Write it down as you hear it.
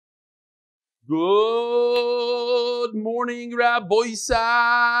Good morning, Rabbi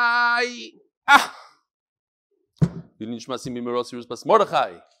Sai.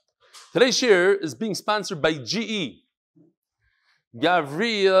 Today's shir is being sponsored by GE,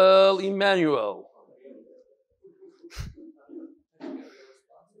 Gabriel Emmanuel.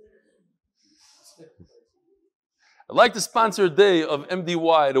 I'd like to sponsor a day of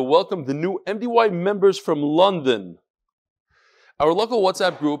MDY to welcome the new MDY members from London. Our local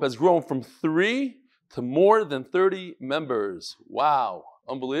WhatsApp group has grown from 3 to more than 30 members. Wow,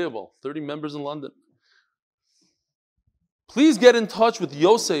 unbelievable. 30 members in London. Please get in touch with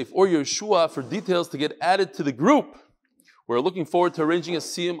Yosef or Yehoshua for details to get added to the group. We're looking forward to arranging a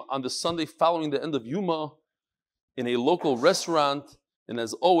Siyum on the Sunday following the end of Yoma in a local restaurant. And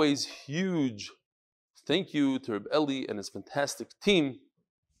as always, huge thank you to Reb Eli and his fantastic team.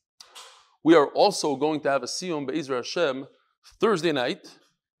 We are also going to have a Siyum Be'ezra Hashem Thursday night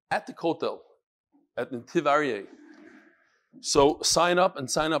at the Kotel at Netiv Aryeh. So sign up and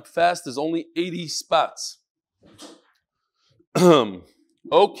sign up fast. There's only 80 spots.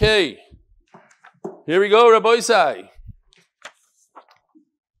 Okay, here we go, Rabbi Isai.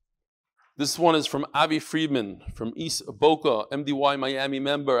 This one is from Avi Friedman from East Boca, MDY Miami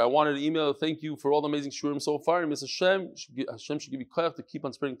member. I wanted to email thank you for all the amazing shurim so far. And Mr. Hashem should give you koyach to keep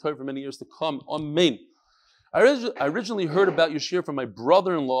on spreading Torah for many years to come. Amen. I originally heard about your shir from my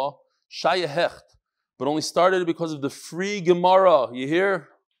brother-in-law, Shaya Hecht, but only started because of the free Gemara. You hear?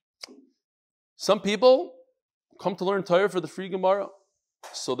 Some people come to learn Torah for the free Gemara.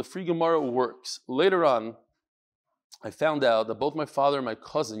 So the free Gemara works. Later on, I found out that both my father and my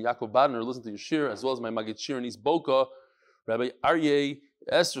cousin, Yaakov Badner, listened to your shir, as well as my Maggid Shir in East Boca, Rabbi Aryeh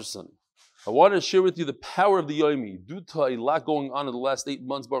Esterson. I wanted to share with you the power of the Yomi. Due to a lot going on in the last 8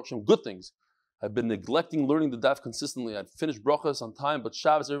 months, Baruch Hashem, good things. I've been neglecting learning the daf consistently. I'd finished brachas on time, but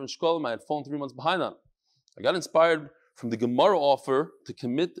Shabbos, Erev, and Shkolim, I had fallen 3 months behind on. I got inspired from the Gemara offer to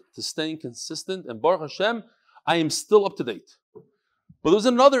commit to staying consistent, and Baruch Hashem, I am still up to date. But there was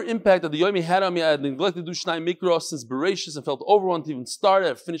another impact that the Yomi had on me. I had neglected to do Shnai Mikra since Bereshis and felt overwhelmed to even start.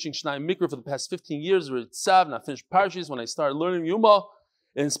 I've finishing Shnai Mikra for the past 15 years. We're at Tzav, and I finished Parshas. When I started learning Yoma,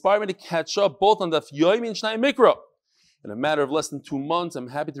 it inspired me to catch up both on Daf Yomi and Shnai Mikra. In a matter of less than 2 months, I'm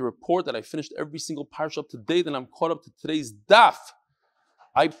happy to report that I finished every single parsha up to date, and I'm caught up to today's daf.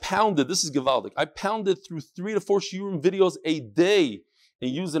 I pounded, this is Gevaldik, I pounded through 3 to 4 shiurim videos a day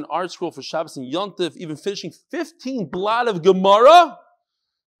and used an art scroll for Shabbos and Yontif, even finishing 15 blot of Gemara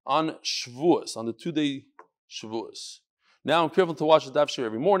on Shmooze, on the 2-day Shmooze. Now I'm careful to watch the daf shir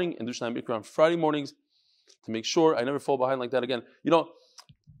every morning and do Shnai Mikra on Friday mornings to make sure I never fall behind like that again. You know,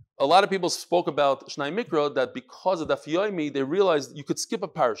 a lot of people spoke about Shnai Mikra that because of Daf Yomi, they realized you could skip a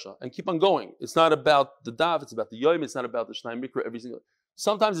parasha and keep on going. It's not about the daf, it's about the Yomi, it's not about the Shnai Mikra every single.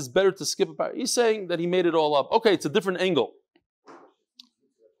 Sometimes it's better to skip a parasha. He's saying that he made it all up. Okay, it's a different angle.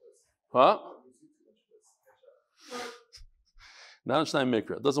 Huh? Not in Shnai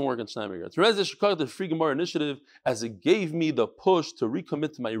Mikra. It doesn't work in Shnai Mikra. Terez Shekar, the Free Gemara initiative, as it gave me the push to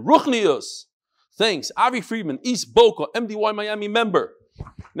recommit to my ruchnius. Thanks. Avi Friedman, East Boca, MDY Miami member.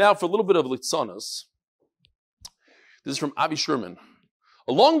 Now for a little bit of litzanas. This is from Avi Sherman.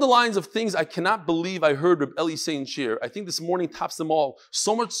 Along the lines of things I cannot believe I heard Reb Eli say in shir, I think this morning tops them all.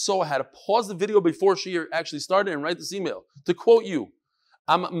 So much so I had to pause the video before shir actually started and write this email. To quote you,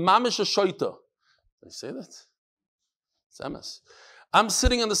 I'm mamish a shoita. Did I say that? It's MS. I'm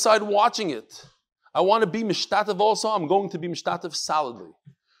sitting on the side watching it. I want to be mishtatev also. I'm going to be mishtatev solidly.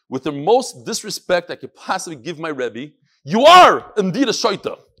 With the most disrespect I could possibly give my Rebbe, you are indeed a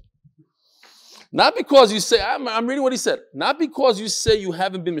shoita. Not because you say, I'm reading what he said, not because you say you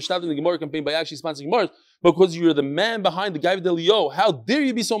haven't been mishtatev in the Gemara campaign by actually sponsoring Gemara, but because you're the man behind the guy of Delio. How dare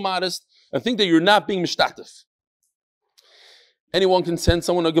you be so modest and think that you're not being mishtatev? Anyone can send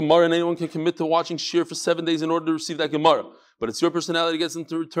someone a Gemara and anyone can commit to watching shir for 7 days in order to receive that Gemara. But it's your personality that gets them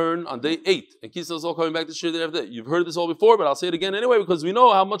to return on day 8. And keeps us all coming back to shir day after day. You've heard this all before, but I'll say it again anyway because we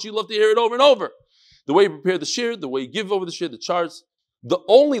know how much you love to hear it over and over. The way you prepare the shir, the way you give over the shir, the charts.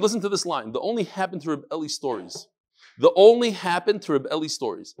 Listen to this line, the only happened to Reb Eli stories. The only happened to Reb Eli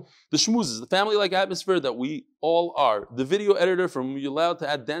stories. The Shmoozes, the family-like atmosphere that we all are. The video editor from whom you're allowed to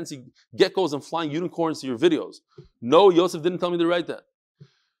add dancing geckos and flying unicorns to your videos. No, Yosef didn't tell me to write that.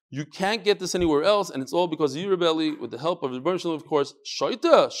 You can't get this anywhere else, and it's all because of you, Reb Eli, with the help of the Rebbe, of course.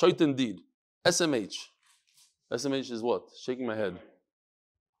 Shoita indeed. SMH. SMH is what? Shaking my head.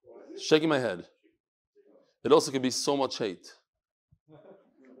 Shaking my head. It also could be so much hate.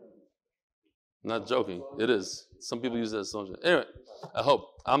 Not joking. It is. Some people use that as so much. Anyway, I hope.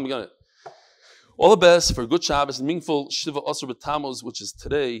 I'm going to. All the best for a good Shabbos and meaningful Shiva Asr B'Tammuz, which is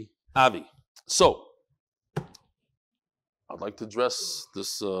today, Avi. So, I'd like to address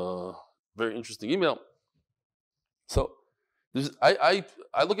this very interesting email. So, I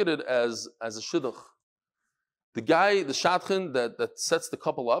look at it as a shidduch. The guy, the shadchan that sets the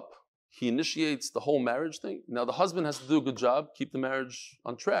couple up, he initiates the whole marriage thing. Now the husband has to do a good job, keep the marriage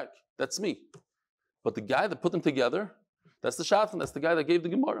on track. That's me. But the guy that put them together, that's the shadchan, that's the guy that gave the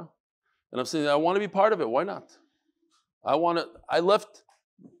Gemara. And I'm saying, I want to be part of it. Why not? I left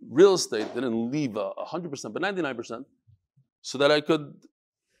real estate, didn't leave 100%, but 99%, so that I could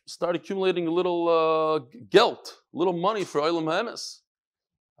start accumulating a little gelt, a little money for Olam HaEmes.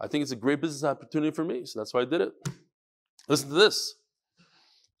 I think it's a great business opportunity for me, so that's why I did it. Listen to this.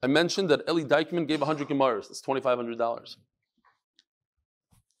 I mentioned that Eli Dykman gave 100 Gemaras. That's $2,500.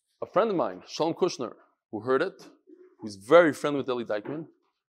 A friend of mine, Shalom Kushner, who heard it, who's very friendly with Eli Dykman,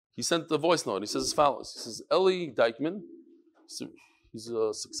 he sent a voice note. He says as follows. He says, Eli Dykman, he's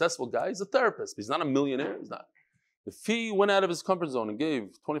a successful guy. He's a therapist, but he's not a millionaire. He's not. If he went out of his comfort zone and gave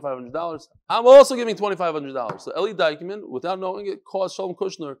 $2,500, I'm also giving $2,500. So Eli Dykman, without knowing it, caused Shalom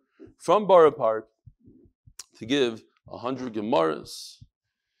Kushner from Borough Park to give 100 Gemaras.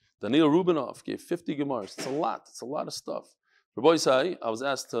 Daniel Rubinoff gave 50 Gemaras. It's a lot. It's a lot of stuff. For Boisai, I was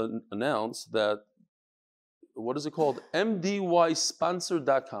asked to announce that, what is it called?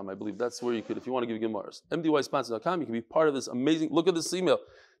 MDYsponsor.com. I believe that's where you could, if you want to give Gemaras. MDYsponsor.com. You can be part of this amazing, look at this email.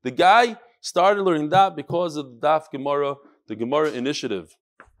 The guy started learning that because of the Daf Gemara, the Gemara initiative.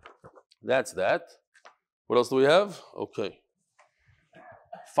 That's that. What else do we have? Okay.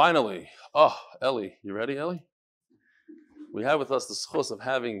 Finally. Oh, Eli. You ready, Eli? We have with us the schos of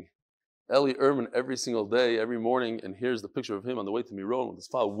having Eli Erman every single day, every morning, and here's the picture of him on the way to Miron with his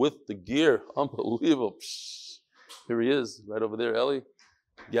father with the gear. Unbelievable. Psh. Here he is, right over there, Eli.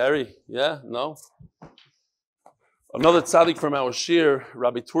 Gary, yeah? No? Another tzaddik from our shir,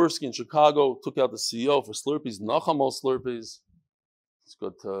 Rabbi Twersky in Chicago, took out the CEO for Slurpees, Nachamo Slurpees. It's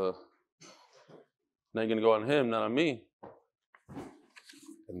good to... Now you're going to go on him, not on me.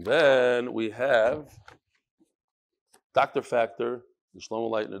 And then we have Dr. Factor, and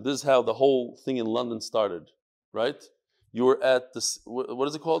Shlomo Leitner. This is how the whole thing in London started, right? You were at this, what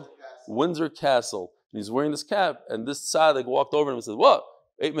is it called? Windsor Castle. And he's wearing this cap, and this tzaddik walked over him and said, what?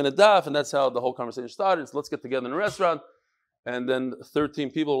 8-minute daf, and that's how the whole conversation started. So let's get together in a restaurant. And then 13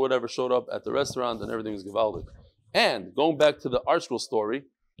 people or whatever showed up at the restaurant, and everything was gewaldic. And going back to the art school story,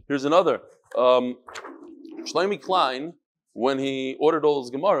 here's another. Shlomi Klein, when he ordered all those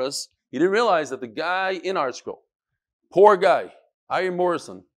Gemaras, he didn't realize that the guy in art school, poor guy, Iron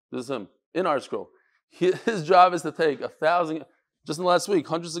Morrison, this is him, in art school, his job is to take 1,000, just in the last week,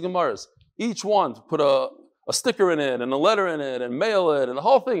 hundreds of Gemaras, each one to put a sticker in it and a letter in it and mail it and the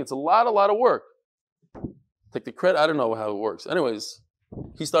whole thing. It's a lot of work. Take the credit. I don't know how it works. Anyways,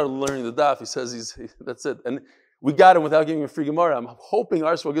 he started learning the daf. He says that's it. And we got him without giving him a free Gemara. I'm hoping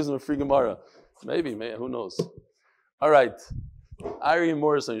Arshwa gives him a free Gemara. Maybe, man, who knows? All right. Ari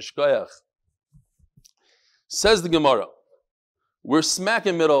Morrison, Shkoyach. Says the Gemara. We're smack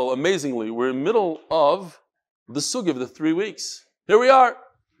in middle, amazingly. We're in middle of the sugi of the 3 weeks. Here we are.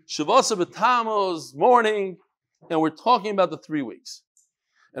 Shavasa B'Tammuz, morning, and we're talking about the 3 weeks.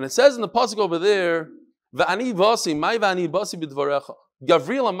 And it says in the pasuk over there, V'ani vasi, my v'ani vasi b'dvarecha.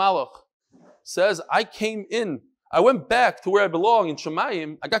 Gavriel HaMalach says, I came in, I went back to where I belong in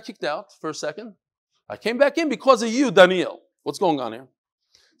Shemayim. I got kicked out for a second. I came back in because of you, Daniel. What's going on here?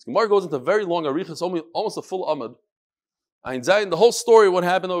 This Gemara goes into a very long aricha, it's almost a full Amud. Ein Zayin, the whole story, what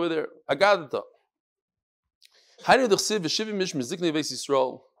happened over there. I got it up.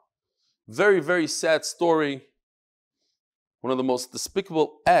 Very, very sad story. One of the most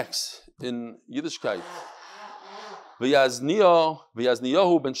despicable acts in Yiddishkeit.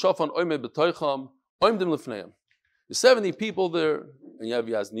 V'yazniyahu ben Shafan oimei b'toicham oimdim lefneim. There's 70 people there, and you have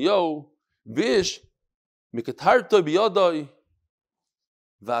Yazniyahu, Vish, Mikatarto biyodoi,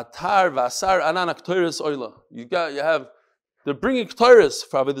 V'atar v'asar ananak toiris oila. You have, they're bringing toiris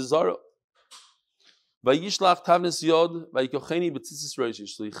for Avodah Zarah. Vayishlach tavnis yod vayikocheni b'tzitzis reishish.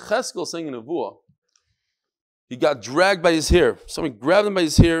 So Yecheskel saying in Nevuah, he got dragged by his hair. Somebody grabbed him by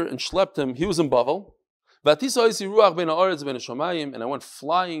his hair and schlepped him. He was in Bavel. V'atisa oisi ruach ben ha'aretz ben hashamayim, and I went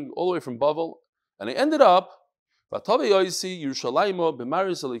flying all the way from Bavel, and I ended up v'atave oisi Yerushalayimo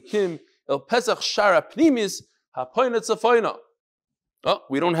b'maris alikim el pesach shara pnimis hapoinet zafoina. Oh,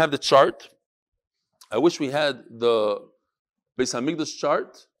 we don't have the chart. I wish we had the Beis Hamikdash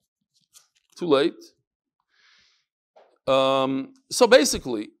chart. Too late. So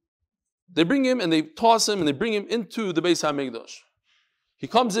basically, they bring him and they toss him and they bring him into the Beis Hamikdash. He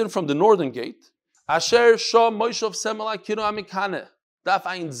comes in from the northern gate. Asher Shah Moshav Semela Kiro Amikane. Daf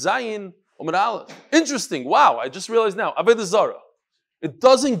Ein Zayin Amud Aleph. Interesting. Wow, I just realized now. Avodah Zarah. It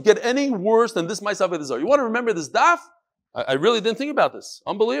doesn't get any worse than this Ma'aseh Avodah Zarah. You want to remember this daf? I really didn't think about this.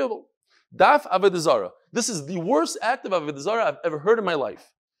 Unbelievable. Daf Avodah Zarah. This is the worst act of Avodah Zarah I've ever heard in my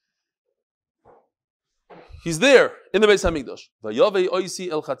life. He's there in the Beis Hamikdash. Vayavei oisi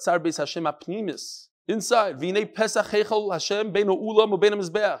el chatzar Beis Hashem apnimis. Inside. V'inei pesach heichal Hashem beino ulam u'beino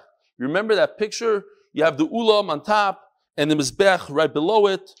mizbeach. You remember that picture? You have the ulam on top and the mizbeach right below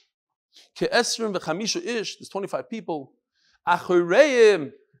it. Ke'esrim v'chamisha ish. There's 25 people.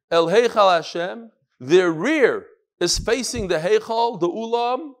 Achoreim el heichal Hashem. Their rear is facing the heichal, the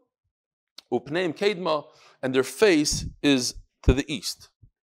ulam, upneim kedma, and their face is to the east.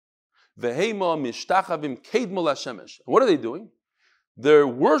 Vehema mishtachavim kedma lashemesh. What are they doing? They're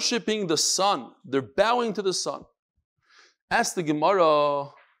worshiping the sun. They're bowing to the sun. Ask the Gemara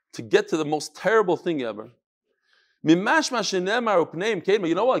to get to the most terrible thing ever. You know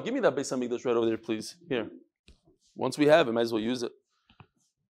what? Give me that Beis Hamikdash right over there, please. Here. Once we have it, might as well use it.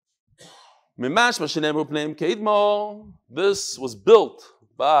 This was built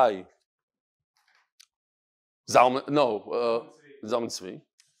by Zalman Tzvi.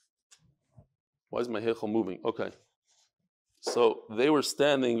 Why is my heichal moving? Okay. So they were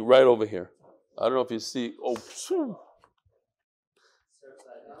standing right over here. I don't know if you see. Oh,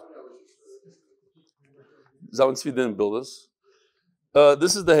 Zalman Tzvi didn't build this.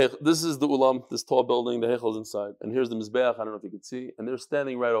 This is the ulam, this tall building. The heichal is inside, and here's the mizbeach. I don't know if you can see, and they're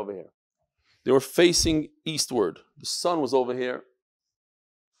standing right over here. They were facing eastward. The sun was over here,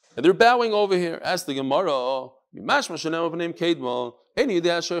 and they're bowing over here. Ask the Gemara.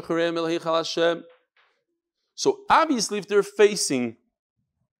 So obviously, if they're facing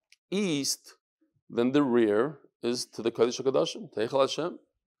east, then the rear is to the Kodesh HaKadoshim, Tehillim Hashem.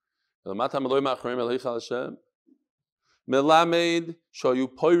 Melamed shayu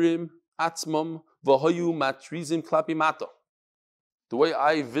poirim atzmam v'hoyu matrizim klapi mata. The way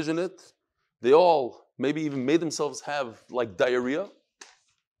I vision it, they all maybe even made themselves have like diarrhea,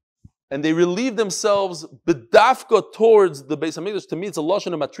 and they relieved themselves bedafka towards the Beis Hamikdash. To me, it's a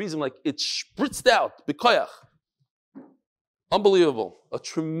lashon of matrizim, like it spritzed out b'koyach. Unbelievable, a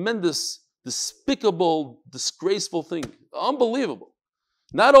tremendous, despicable, disgraceful thing. Unbelievable.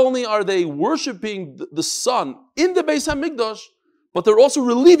 Not only are they worshiping the sun in the Beis Hamikdash, but they're also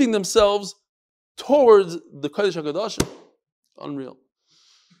relieving themselves towards the Kodesh HaKadoshim. Unreal.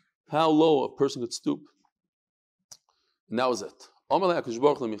 How low a person could stoop. And that was it.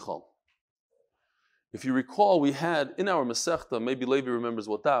 If you recall, we had in our Masechta, maybe Levi remembers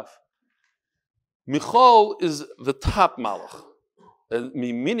what daf, Michal is the top malach.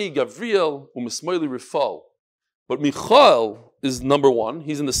 Mimini Gavriel u'mismoili Rifal. But Michal is number one.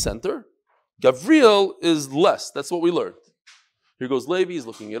 He's in the center. Gavriel is less. That's what we learned. Here goes Levi. He's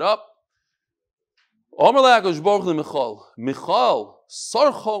looking it up. Michal,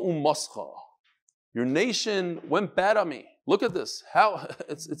 sarcha u'mascha. Your nation went bad on me. Look at this. How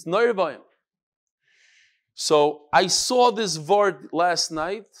it's noirvayim. So I saw this vart last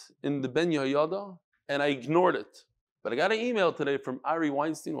night in the Ben Yehoyada, and I ignored it. But I got an email today from Ari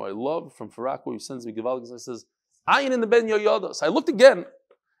Weinstein, who I love, from Farakwa, who sends me Givaldic, and says, Ayin in the Ben Yehoyada. So I looked again, and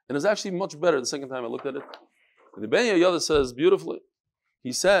it was actually much better the second time I looked at it. And the Ben Yehoyada says beautifully,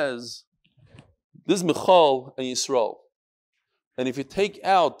 he says, this is Michal and Yisrael. And if you take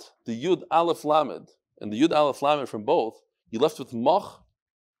out the Yud Aleph Lamed and the Yud Aleph Lamed from both, you're left with Mach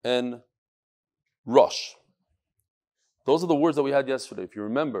and Rosh. Those are the words that we had yesterday. If you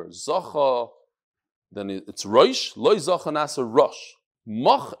remember, Zacha, then it's Rosh, Loi Zacha Nasa Rosh.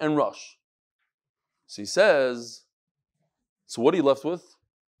 Mach and Rosh. So he says, so what are you left with?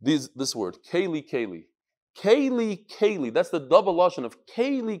 This word, Keli, Keli. Keli, Keli. That's the double lashon of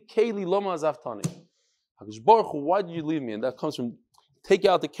Keli, Keli, Loma Azaftani. HaKadosh Baruch Hu, why did you leave me? And that comes from, take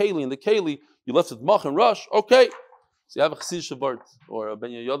out the Keli and the Keli, you left with Mach and Rosh. Okay. So you have a Chasidish Vart, or a Ben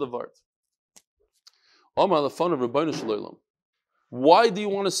Yehoyada Vart. Omar, the fun of Rabbeinu Shalom. Why do you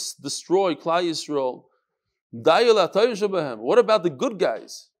want to destroy Klal Yisrael? What about the good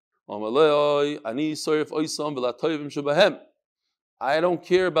guys? I don't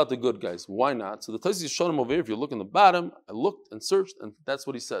care about the good guys. Why not? So the Taisis Yishonim over here, if you look in the bottom, I looked and searched, and that's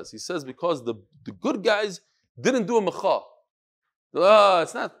what he says. He says because the good guys didn't do a mecha.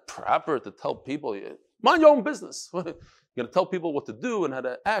 It's not proper to tell people, mind your own business. You're going to tell people what to do and how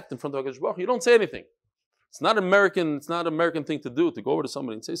to act in front of HaKadosh Baruch Hu. You don't say anything. It's not an American thing to do, to go over to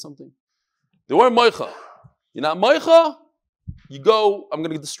somebody and say something. They weren't moicha. You're not moicha, you go, I'm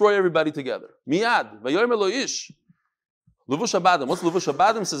going to destroy everybody together. Miyad, vayomer lo ish. Levush habadim. What's levush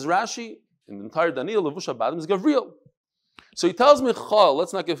habadim? Says Rashi, in the entire Daniel, levush habadim is Gavriel. So he tells Michal,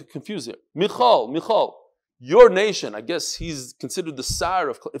 let's not get confused here. Michal, your nation, I guess he's considered the sire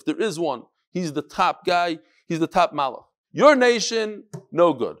of, if there is one, he's the top guy, he's the top malach. Your nation,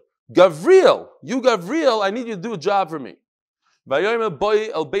 no good. Gavriel, I need you to do a job for me.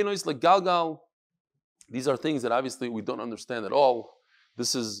 These are things that obviously we don't understand at all.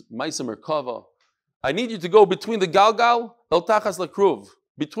 This is Maisa Merkava. I need you to go between the Galgal, El Tachas Lakruv,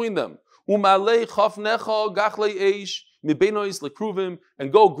 between them.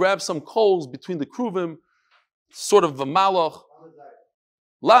 And go grab some coals between the Kruvim, sort of a malach.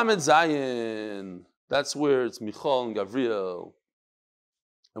 Lamed Zayin. That's where it's Michal and Gavriel.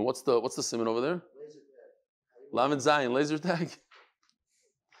 And what's the simon over there? Lamed Zayin, laser tag.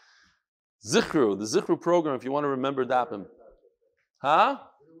 Zichru, the Zichru program, if you want to remember Dapim. Huh?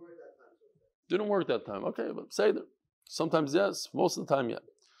 Didn't work that time. Okay, but say that. Sometimes yes, most of the time yeah.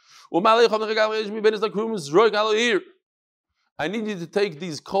 I need you to take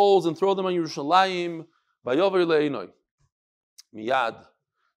these coals and throw them on Yerushalayim. Miyad.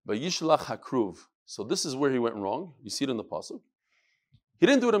 So this is where he went wrong. You see it in the pasuk. He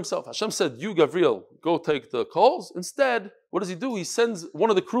didn't do it himself. Hashem said, you, Gavriel, go take the coals. Instead, what does he do? He sends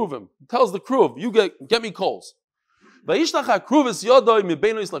one of the kruvim. He tells the kruv, you get me coals. So he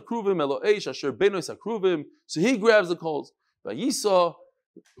grabs the coals.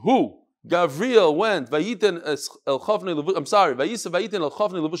 Who? Gavriel went. He gives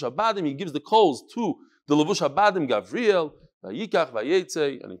the coals to the levush habadim, Gavriel. And he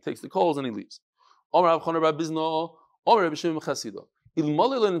takes the coals and he leaves. What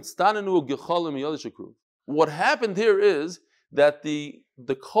happened here is that the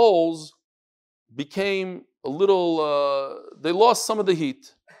coals became a little, they lost some of the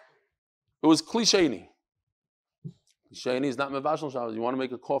heat. It was klisheni. Klisheni is not mevashel Shabbos. You want to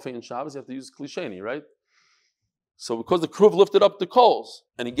make a coffee in Shabbos, you have to use klisheni, right? So because the Kruv lifted up the coals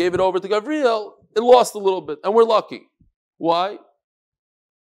and he gave it over to Gavriel, it lost a little bit. And we're lucky. Why?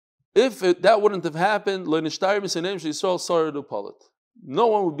 If that wouldn't have happened, no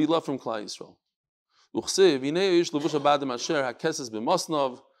one would be left from Klal Yisrael.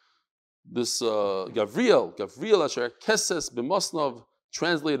 This Gavriel Asher Keses B'Mosnov,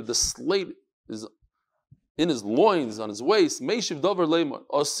 translated, the slate is in his loins, on his waist. Meishiv Dover Leimor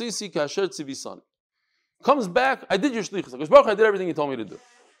Osisi Kasher Tzivisan. Comes back. I did your shlichus. I did everything you told me to do.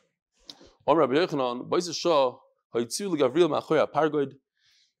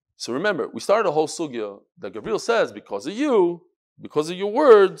 So remember, we started a whole sugya that Gavriel says, because of you, because of your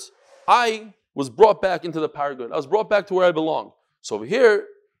words, I was brought back into the paragod. I was brought back to where I belong. So over here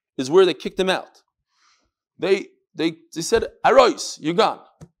is where they kicked him out. They said, Arois, you're gone.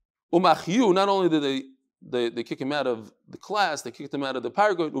 Umachyu, not only did they kick him out of the class, they kicked him out of the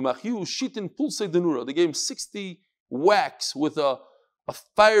paragod. Umachyu shitin pulse denura. They gave him 60 whacks with a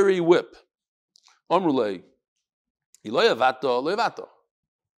fiery whip. Amrulei, iloyavato, levato.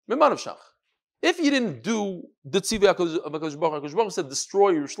 If you didn't do the tzivah of HaKadosh Baruch said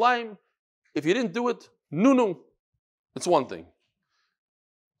destroy Yerushalayim. If you didn't do it, it's one thing.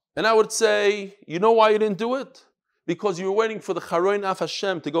 And I would say, you know why you didn't do it? Because you were waiting for the Charoin Af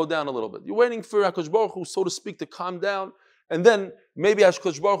Hashem to go down a little bit. You're waiting for HaKadosh Baruch Hu, so to speak, to calm down, and then maybe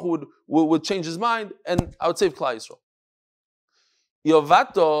HaKadosh Baruch Hu would change his mind, and I would save Klal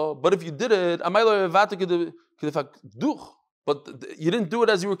Yisrael. But if you did it, but you didn't do it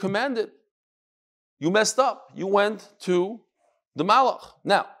as you were commanded. You messed up. You went to the Malach.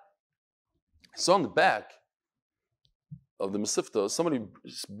 Now, I saw on the back of the Mesifta, somebody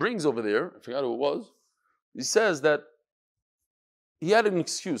brings over there, I forgot who it was, he says that he had an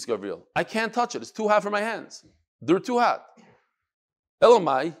excuse, Gavriel. I can't touch it. It's too hot for my hands. They're too hot.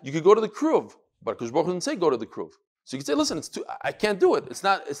 Elamai, you could go to the Kruv, but Kosh Baruch didn't say go to the Kruv. So you could say, listen, I can't do it. It's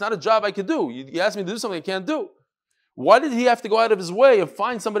not a job I could do. You asked me to do something I can't do. Why did he have to go out of his way and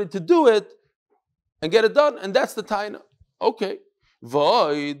find somebody to do it and get it done? And that's the taina. Okay.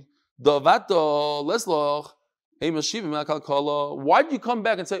 Void, davato, lesloch, why did you come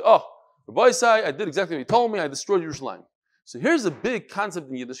back and say, oh, Rabbi Isai, I did exactly what you told me, I destroyed Yerushalayim. So here's a big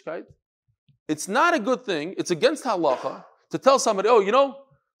concept in Yiddishkeit. It's not a good thing, it's against halacha to tell somebody, oh, you know,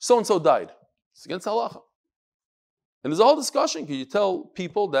 so-and-so died. It's against halacha. And there's a whole discussion. Can you tell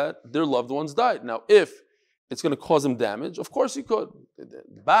people that their loved ones died? Now, if it's going to cause them damage, of course you could.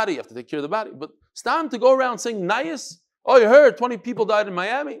 The body, you have to take care of the body. But it's time to go around saying, nice, oh, you heard 20 people died in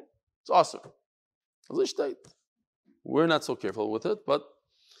Miami. It's awesome. We're not so careful with it, but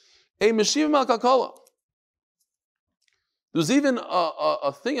a Meshiv Malkakala. There's even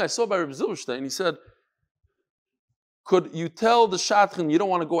a thing I saw by Reb Zilberstein. He said, could you tell the Shatchan you don't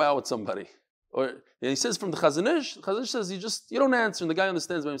want to go out with somebody? and he says from the Chazon Ish says you don't answer and the guy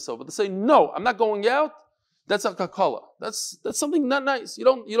understands by himself. But they say, no, I'm not going out, that's a kakala. That's something not nice. You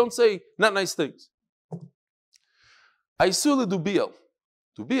don't say not nice things. Aisule dubiel.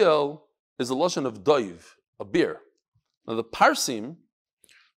 Dubiel is a lashon of doiv, a beer. Now the parsim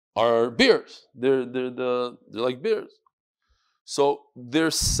are beers. They're like beers. So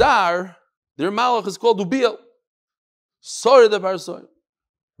their sar, their malach is called dubiel. Sorry the parsoy.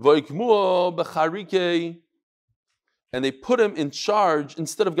 Voikmuo becharike, and they put him in charge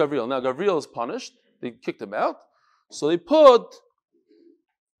instead of Gavriel. Now Gavriel is punished. They kicked him out. So they put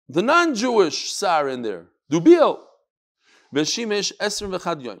the non-Jewish sar in there. Dubiel. Veshimish esrim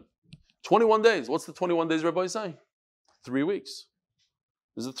v'chad yom. 21 days. What's the 21 days Rabbi saying? 3 weeks.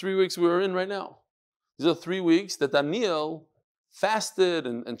 This is the 3 weeks we are in right now. These are 3 weeks that Daniel fasted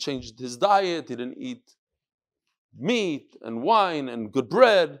and changed his diet. He didn't eat meat and wine and good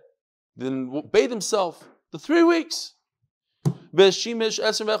bread. Didn't bathe himself. The 3 weeks. Veshimish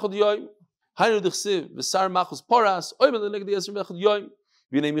esrim v'chad yom. Haynu d'chsiv v'sar machus poras. Oymel l'negdi esrim v'chad yom.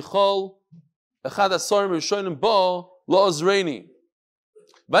 V'nei Michal echad asorim rishonim bo lo azreini.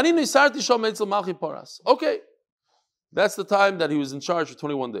 Okay. That's the time that he was in charge for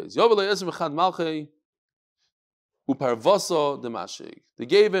 21 days. They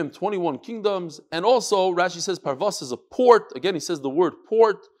gave him 21 kingdoms, and also Rashi says Parvas is a port. Again, he says the word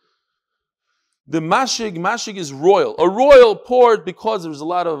port. The mashig is royal, a royal port, because there's a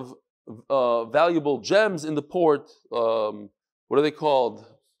lot of valuable gems in the port. What are they called?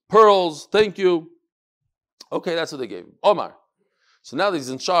 Pearls. Thank you. Okay, that's what they gave him. Omar. So now that he's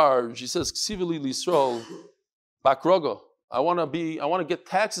in charge, he says, Ksivili Lisrol Bakrogo. I want to get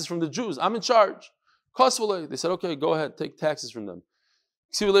taxes from the Jews. I'm in charge. Kosvule. They said, okay, go ahead, take taxes from them.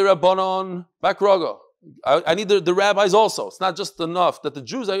 Ksivili Rabbanon Bakrogo. I need the rabbis also. It's not just enough that the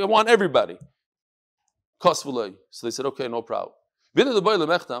Jews, I want everybody. Kosvule. So they said, okay, no problem.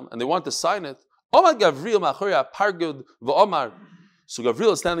 And they want to sign it. Omar Gavriel Machoria Pargud V'Omar. So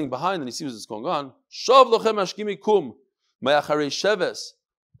Gavriel is standing behind and he sees what's going on. Shav lochem ashkimikum ma'acharei sheves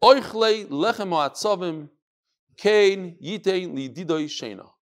oichlei lechem ha'atzavim kein yitein lididoi sheina.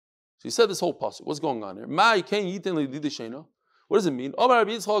 So he said this whole pasuk. What's going on here? Ma'ai kein yitein lididoi sheina. What does it mean? Omar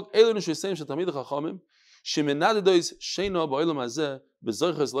Rabbi Yitzchak elu neshusem shetamid chachamim shemenadedois sheina ba'olam hazeh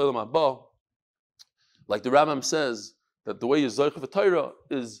bezoiches le'olam haba. Like the Rambam says that the way you zoich for Torah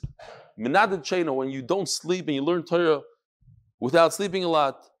is menaded sheina, when you don't sleep and you learn Torah without sleeping a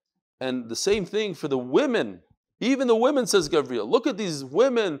lot. And the same thing for the women. Even the women, says Gavriel. Look at these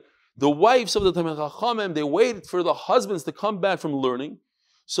women, the wives of the Talmid Chachamim, they wait for the husbands to come back from learning,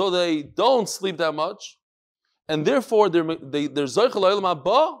 so they don't sleep that much. And therefore, they're Zoich L'Olam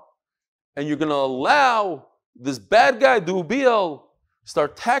Haba, and you're going to allow this bad guy, Dubiel,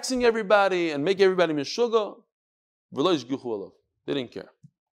 start taxing everybody and make everybody Meshuga. They didn't care.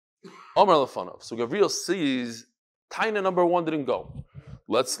 Omar Lefanov. So Gavriel sees Taina number 1 didn't go.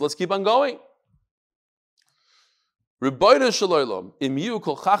 Let's keep on going. If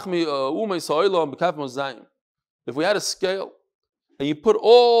we had a scale and you put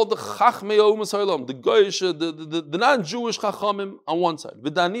all the Chachmei Umas Ha'olam, the Goyish, the non-Jewish Chachamim on one side,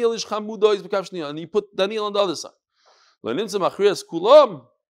 and you put Daniel on the other side,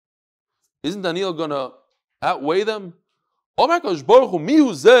 isn't Daniel going to outweigh them? Who's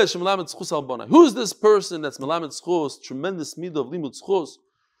this person that's melamed schus, tremendous midah of limud schus?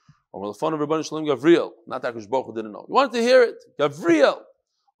 Omer lefanav Rebbeinu Shalom Gavriel. Not that Baruch Hu didn't know. You wanted to hear it. Gavriel.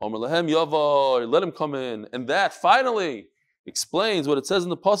 Omer lehem yavor. Let him come in. And that finally explains what it says in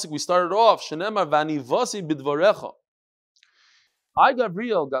the pasuk we started off. Shenemar vanivasi bidvarecha. I,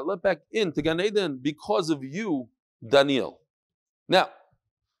 Gavriel, got let back into Gan Eden because of you, Daniel. Now,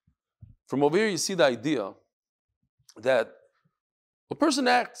 from over here you see the idea that a person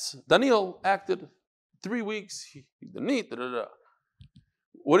acts. Daniel acted 3 weeks. He didn't eat.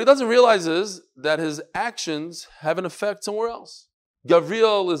 What he doesn't realize is that his actions have an effect somewhere else.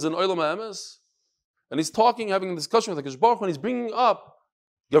 Gavriel is in Olam HaEmes, and he's talking, having a discussion with the Baruch Hu, and he's bringing up,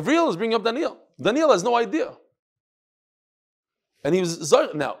 Gavriel is bringing up Daniel. Daniel has no idea. And he was,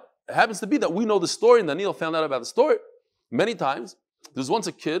 now, it happens to be that we know the story, and Daniel found out about the story many times. There was once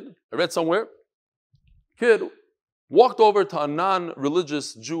a kid, I read somewhere, kid walked over to a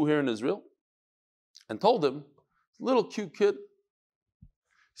non-religious Jew here in Israel and told him, little cute kid,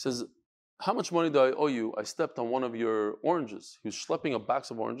 he says, how much money do I owe you? I stepped on one of your oranges. He was schlepping a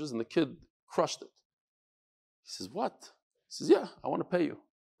box of oranges and the kid crushed it. He says, what? He says, yeah, I want to pay you.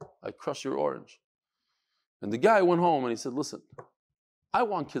 I crushed your orange. And the guy went home and he said, listen, I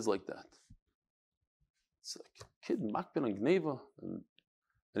want kids like that. It's like, kid, makbin and gneva. And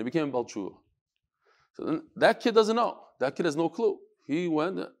he became a Baal Tshuva. So then that kid doesn't know. That kid has no clue. He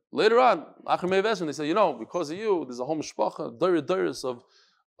went later on. They say, because of you, there's a whole mishpacha, dairis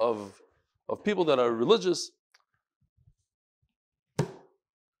of people that are religious.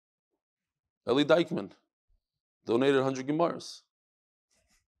 Eli Dykman donated 100 Gemaras.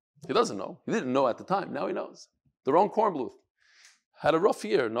 He doesn't know. He didn't know at the time. Now he knows. The wrong corn bluth. Had a rough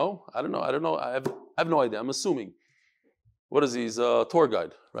year. No, I don't know. I have no idea. I'm assuming. What is he? He's a tour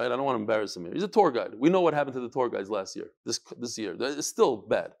guide, right? I don't want to embarrass him here. He's a tour guide. We know what happened to the tour guides last year. This year, it's still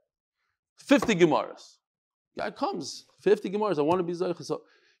bad. 50 Gemaras. Guy comes 50 Gemaras. I want to be Zaycha. So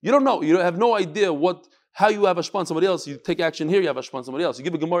you don't know. You have no idea how you have Ashpan somebody else. You take action here. You have Ashpan somebody else. You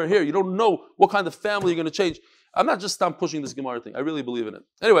give a Gemara here. You don't know what kind of family you're going to change. I'm not just stop pushing this Gemara thing. I really believe in it.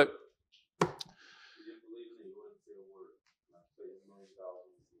 Anyway.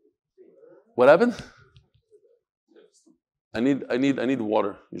 What happened? I need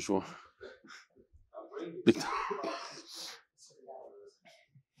water, Yehoshua.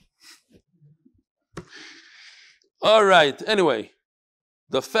 All right. Anyway,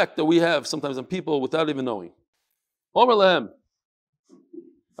 the effect that we have sometimes on people without even knowing. Omer lehem.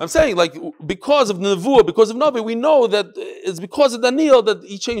 I'm saying, like, because of Nevuah, because of Navi, we know that it's because of Daniel that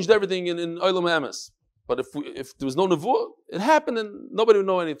he changed everything in Olam Hamas. But if there was no Nevuah, it happened and nobody would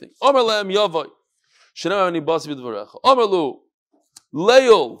know anything. Omer lehem yavai. Omerlu,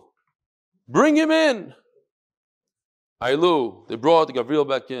 Leil, bring him in. Ailu, they brought Gabriel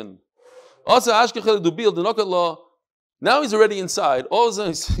back in. Now he's already inside. Also,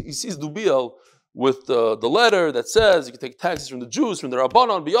 he sees Dubiel with the letter that says you can take taxes from the Jews, from the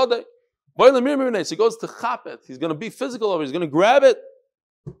Rabbanon, biyodei. So he goes to Chapet. He's going to be physical over. He's going to grab it.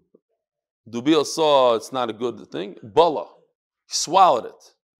 Dubiel saw it's not a good thing. Bala, he swallowed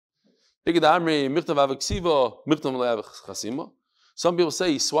it. Some people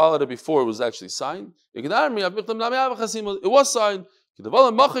say he swallowed it before it was actually signed. It was signed.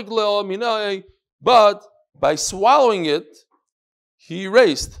 But by swallowing it, he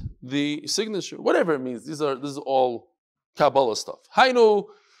erased the signature. Whatever it means. This is all Kabbalah stuff. Hainu,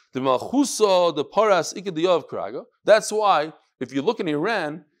 the Malchusa, the Paras, Ikadiyav Kraga. That's why, if you look in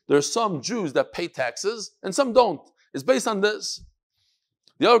Iran, there are some Jews that pay taxes and some don't. It's based on this.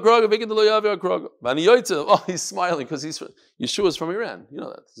 Oh, he's smiling because Yeshua is from Iran. You know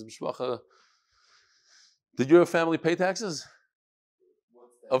that. Did your family pay taxes?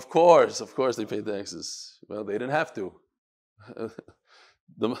 Of course they paid taxes. Well, they didn't have to.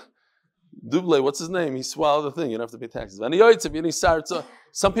 Duble, what's his name? He swallowed the thing. You don't have to pay taxes.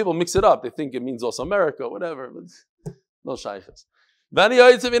 Some people mix it up. They think it means also America, whatever. But no shaykhs.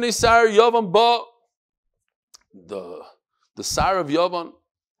 The Sar of Yavan.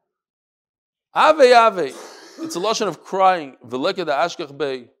 Ave. It's a lashon of crying.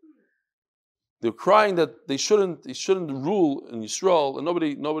 They're crying that they shouldn't rule in Yisrael, and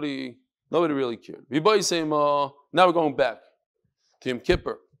nobody really cared. Now we're going back to Yom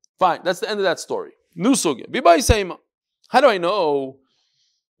Kippur. Fine, that's the end of that story. New sugya. How do I know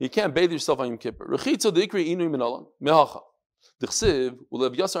you can't bathe yourself on Yom Kippur? So you're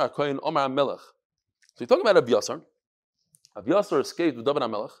talking about Avyasar. Avyasar escaped with David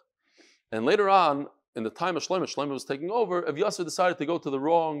HaMelech. And later on, in the time of Shlomo was taking over, Avyasar decided to go to the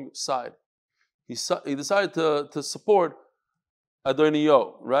wrong side. He decided to support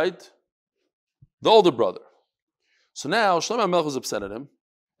Adoniyo, right? The older brother. So now Shlomo HaMelech was upset at him,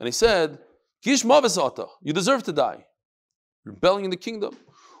 and he said, Kish Mavasata, you deserve to die. You're rebelling in the kingdom.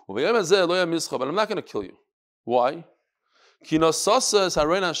 But I'm not going to kill you. Why? You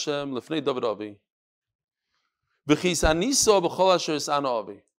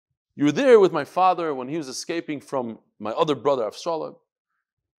were there with my father when he was escaping from my other brother Avshalom.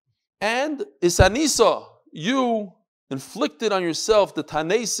 And Isanisa, you inflicted on yourself the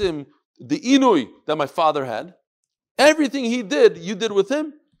tanesim, the inui that my father had. Everything he did, you did with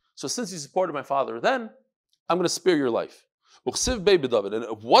him. So since you supported my father then, I'm going to spare your life. And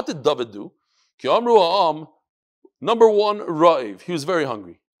what did David do? Number one, Ra'iv. He was very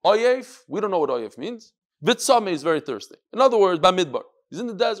hungry. Oyev, we don't know what Oyev means. Vitzame is very thirsty. In other words, Bamidbar. He's in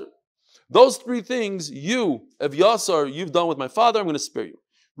the desert. Those three things, you, Evyasar, you've done with my father, I'm going to spare you.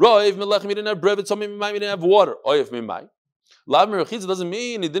 Ra'iv, Melech, he didn't have bread, Vitzame, he didn't have water. Oyev, Mimai. Lav Merachitz doesn't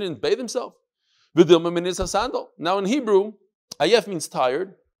mean he didn't bathe himself. Vidilma Minis Hasandal. Now in Hebrew, Ayef means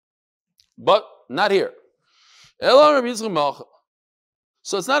tired, but not here.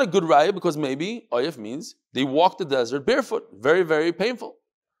 So it's not a good raya because maybe Ayef means they walked the desert barefoot. Very, very painful.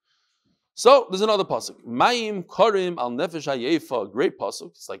 So there's another pasuk. Mayim karim al nefesh hayefa. Great pasuk.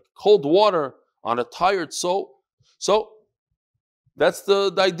 It's like cold water on a tired soul. So that's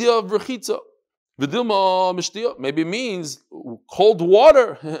the idea of rechitza. Maybe it means cold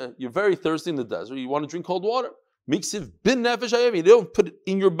water. You're very thirsty in the desert. You want to drink cold water. Miksiv bin nefesh hayev. You don't put it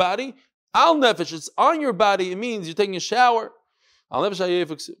in your body. Al nefesh. It's on your body. It means you're taking a shower. Al nefesh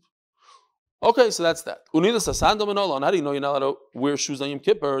hayev. Okay, so that's that. How do you know you're not allowed to wear shoes on Yom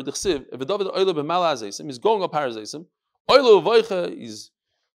Kippur? He's going up Harazaisim. He's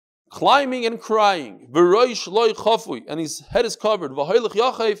climbing and crying. And his head is covered.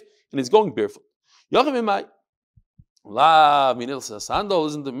 And he's going barefoot. Sandal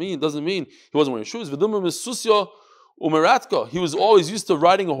doesn't mean he wasn't wearing shoes. He was always used to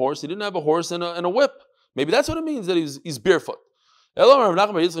riding a horse. He didn't have a horse and a whip. Maybe that's what it means that he's barefoot.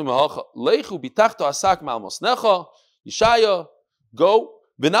 Yishaya, go.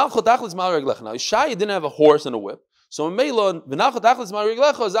 Now Yishaya didn't have a horse and a whip. So Melon,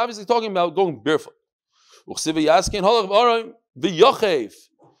 is obviously talking about going barefoot.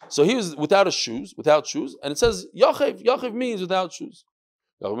 So he was without shoes, and it says Yochev. Yochev means without shoes.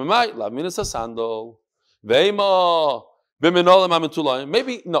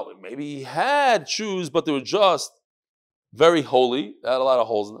 Maybe he had shoes, but they were just very holy. They had a lot of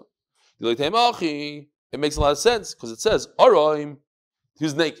holes in them. It makes a lot of sense because it says Aroim. He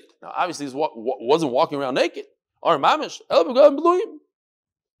was naked. Now, obviously, he wasn't walking around naked. They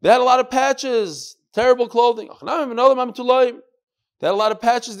had a lot of patches, terrible clothing. They had a lot of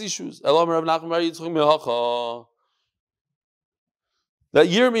patches, these shoes. That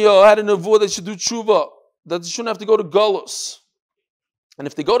Yirmiyahu had a nevuah they should do tshuva, that they shouldn't have to go to Golos. And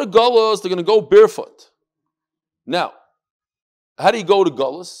if they go to Golos, they're going to go barefoot. Now, how do you go to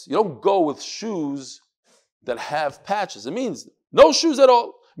Golos? You don't go with shoes that have patches. It means no shoes at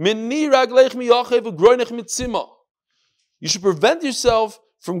all. You should prevent yourself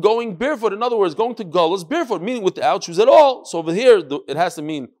from going barefoot. In other words, going to Golos barefoot, meaning without shoes at all. So over here, it has to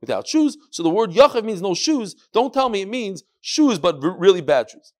mean without shoes. So the word Yachav means no shoes. Don't tell me it means shoes, but really bad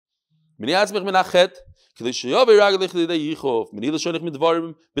shoes. Don't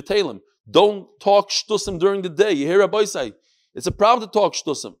talk shtusim during the day. You hear Rabbi say, it's a problem to talk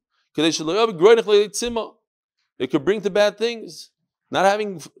shtusim. It could bring to bad things. Not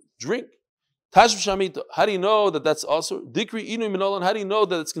having drink. How do you know that that's also? How do you know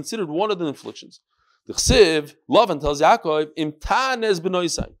that it's considered one of the inflictions? The Chsiv, Lavan tells Yaakov,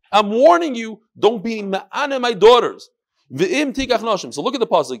 I'm warning you, don't be ma'ane my daughters. So look at the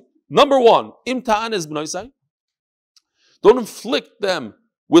pasuk. Number one, don't inflict them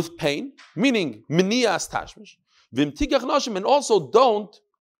with pain, meaning miniyas tashmish. And also don't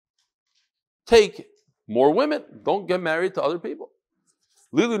take more women. Don't get married to other people.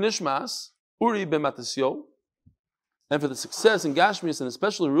 Lilu Nishmas, Uri Ben Mattisyahu, and for the success in Gashmius and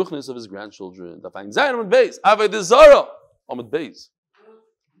especially ruchnius of his grandchildren. Daf Amud Beis, Amud Beis.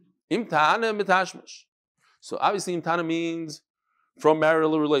 Imtana mitashmish. So obviously Imtana means from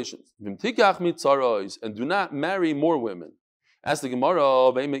marital relations. Vimtikach mitzaros, and do not marry more women. As the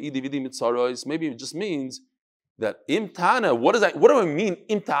Gemara, maybe it just means that Imtana. What do I mean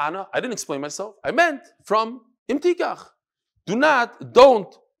Imtana? I didn't explain myself. I meant from Imtikach.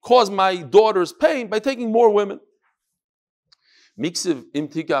 Don't cause my daughters pain by taking more women. Miksiv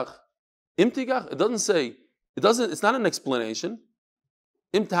imtikach. Imtikach, it's not an explanation.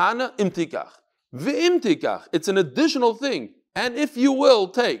 Imtana, imtikach. V'imtikach, it's an additional thing. And if you will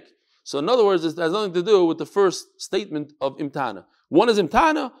take. So in other words, it has nothing to do with the first statement of imtana. One is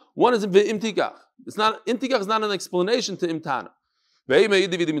imtana, one is v'imtikach. Imtikach is not an explanation to imtana.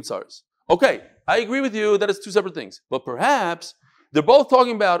 Okay, I agree with you that it's two separate things. But perhaps they're both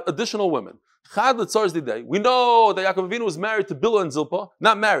talking about additional women. We know that Yaakov Avinu was married to Bilhah and Zilpah,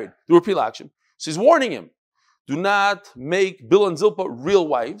 not married. They were pilakshim. So he's warning him, do not make Bilhah and Zilpah real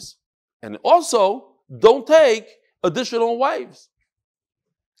wives. And also, don't take additional wives.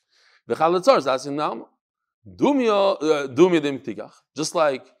 Just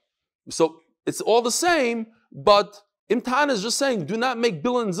like, so it's all the same, but Imtana is just saying, do not make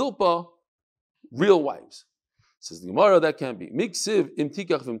Bilhah and Zilpah real wives. Says the Gemara, that can't be. Miksiv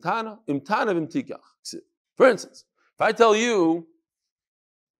imtikach v'imtana, imtana v'imtikach. For instance, if I tell you,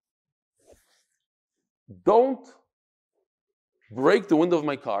 don't break the window of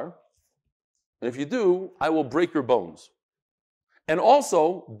my car, and if you do, I will break your bones. And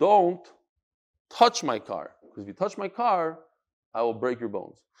also, don't touch my car, because if you touch my car, I will break your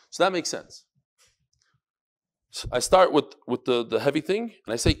bones. So that makes sense. So I start with the heavy thing,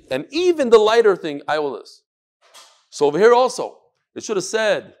 and I say, and even the lighter thing, I will this. So over here also, it should have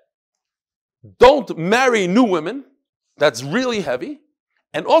said, don't marry new women. That's really heavy.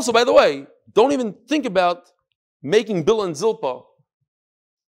 And also, by the way, don't even think about making Bilhah and Zilpah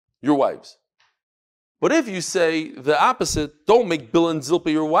your wives. But if you say the opposite, don't make Bil and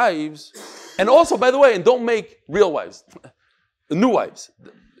Zilpa your wives, and also, by the way, and don't make real wives, new wives.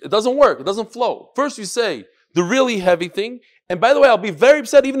 It doesn't work. It doesn't flow. First you say the really heavy thing, and by the way, I'll be very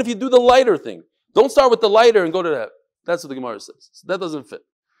upset even if you do the lighter thing. Don't start with the lighter and go to that. That's what the Gemara says. So that doesn't fit.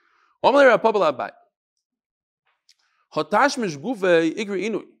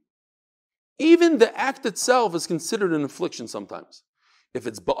 Even the act itself is considered an affliction sometimes. If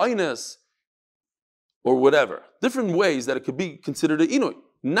it's ba'inus or whatever, different ways that it could be considered an inui.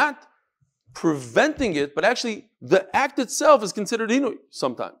 Not preventing it, but actually the act itself is considered inui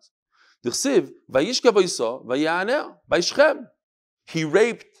sometimes. He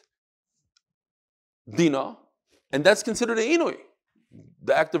raped Dinah, and that's considered an inui,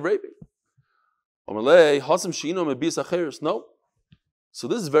 the act of raping. No. So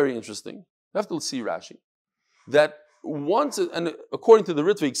this is very interesting. You have to see Rashi. That once, and according to the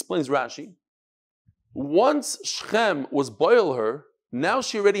Ritva, he explains Rashi, once Shechem was boil her, now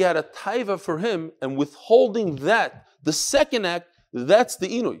she already had a taiva for him, and withholding that, the second act, that's the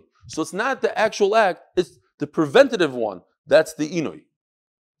inui. So it's not the actual act, it's the preventative one. That's the inui.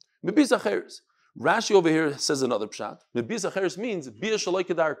 Mebis acheres. Rashi over here says another pshat. Mebis acheres means bia shaloi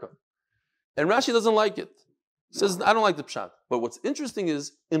kedarka. And Rashi doesn't like it. He says, I don't like the pshat. But what's interesting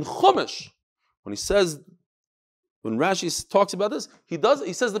is, in Chumash, when Rashi talks about this, he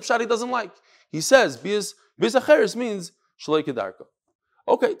says the pshat he doesn't like. He says, bias acheres means shaloi kedarka.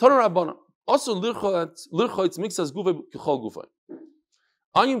 Okay, Tana Rabbana. Also, lirchoitz mixas gufay kechol gufay.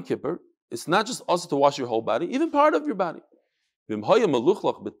 On Yom Kippur, it's not just also to wash your whole body, even part of your body. But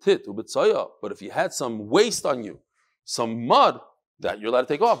if you had some waste on you, some mud, that you're allowed to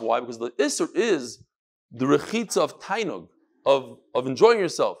take off. Why? Because the Isser is the rechitza of tainug, of enjoying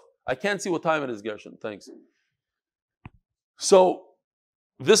yourself. I can't see what time it is, Gershon. Thanks. So,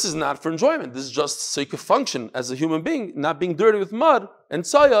 this is not for enjoyment. This is just so you can function as a human being, not being dirty with mud, and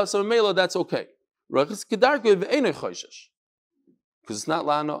saya, so mela, that's okay. Because it's not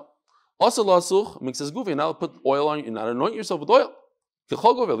lana. Also, lasuch makes us goofy. Now put oil on you, and not anoint yourself with oil.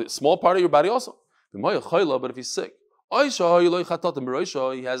 Small part of your body also. But if he's sick, he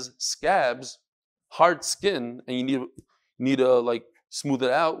has scabs, hard skin, and you need to like smooth it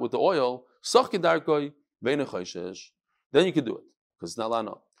out with the oil. Then you can do it because it's not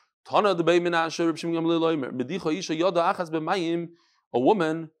lana. A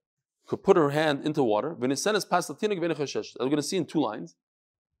woman could put her hand into water. We're going to see in 2 lines.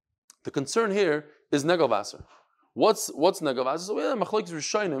 The concern here is negavaser. What's negavaser? So we have machlokes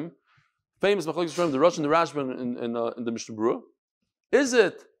rishonim, famous machlokes rishonim, the Rosh and the Rashba in the Mishnah Berurah. Is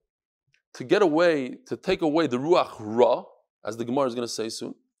it to take away the ruach ra, as the Gemara is going to say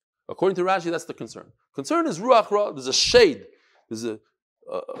soon? According to Rashi, that's the concern. Concern is ruach ra. There's a shade. There's a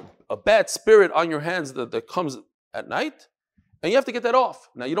bad spirit on your hands that comes at night, and you have to get that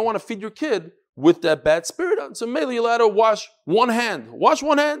off. Now you don't want to feed your kid with that bad spirit on. So maybe you're allowed to wash one hand. Wash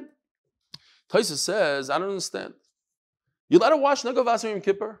one hand. Taisa says, I don't understand. You're allowed to wash negavaser Yom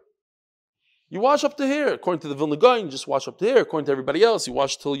Kippur. You wash up to here. According to the Vilna Gaon, you just wash up to here. According to everybody else, you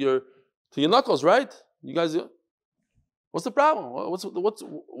wash till your knuckles, right? You guys, what's the problem?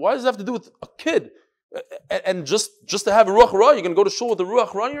 Why does it have to do with a kid? And just to have a ruach ra, you're going to go to shul with a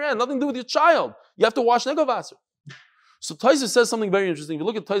ruach ra in your hand. Nothing to do with your child. You have to wash negavaser. So Taisa says something very interesting. If you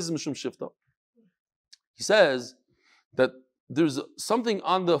look at Taisa's Mishum Shifta, he says that there's something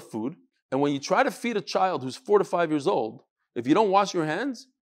on the food, and when you try to feed a child who's 4 to 5 years old, if you don't wash your hands,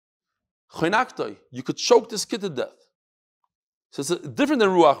 you could choke this kid to death. So it's different than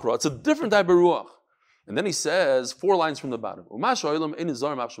ruach ra. It's a different type of ruach. And then he says 4 lines from the bottom.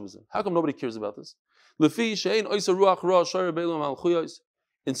 How come nobody cares about this? In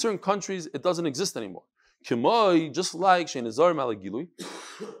certain countries, it doesn't exist anymore. Just like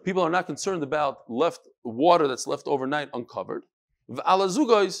people are not concerned about water that's left overnight uncovered.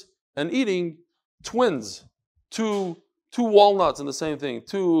 And eating twins, two walnuts and the same thing,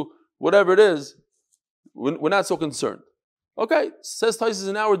 2 whatever it is, we're not so concerned. Okay, says Taisus,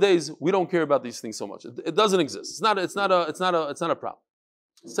 in our days we don't care about these things so much. It doesn't exist. It's not a problem.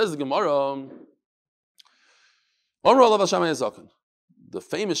 Says the Gemara. The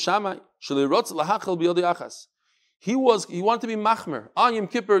famous Shammai, he wanted to be machmer. On Yom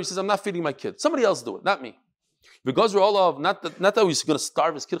Kippur, he says, I'm not feeding my kid. Somebody else do it, not me. Because we're all of, not that he's going to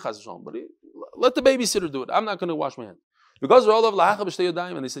starve his kid, but let the babysitter do it. I'm not going to wash my hands. Because we're all of,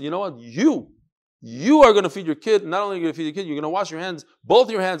 and they said, you know what? You are going to feed your kid. Not only are you going to feed your kid, you're going to wash your hands,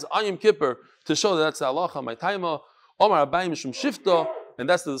 both your hands on Yom Kippur, to show that that's the halacha. My taima, Omar Abayim Mishum Shifta, and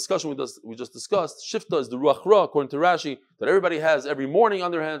that's the discussion we just discussed. Shifta is the ruach ra, according to Rashi, that everybody has every morning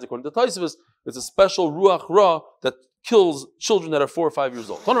on their hands. According to Tosfos, it's a special ruach ra that kills children that are 4 or 5 years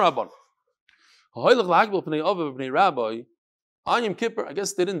old. On Yom Kippur, I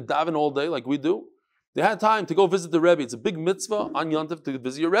guess they didn't daven all day like we do. They had time to go visit the Rebbe. It's a big mitzvah on Yom Tov to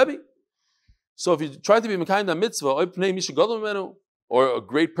visit your Rebbe. So if you try to be mekayim that mitzvah, or a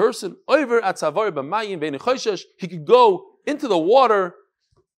great person, he could go into the water.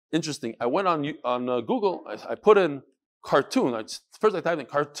 Interesting. I went on Google. I put in cartoon. First I typed in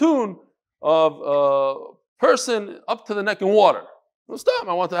cartoon of a person up to the neck in water. Well, stop.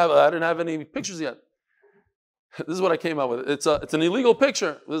 I didn't have any pictures yet. This is what I came up with. It's an illegal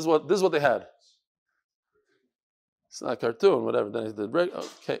picture. This is what they had. It's not a cartoon, whatever. Then I did break.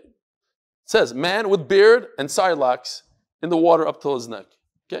 Okay. It says man with beard and side locks in the water up till his neck.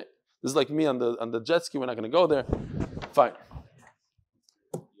 Okay. This is like me on the jet ski. We're not going to go there. Fine.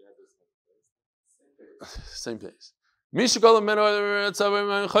 Same place.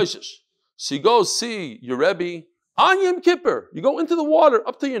 So you go see your Rebbe on Yom Kippur. You go into the water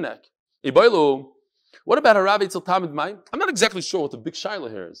up to your neck. What about a Rabbi Tzil Talmid Mayim? I'm not exactly sure what the big shaila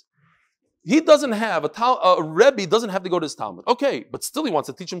here is. He doesn't have a Rebbe doesn't have to go to his Talmud. Okay, but still he wants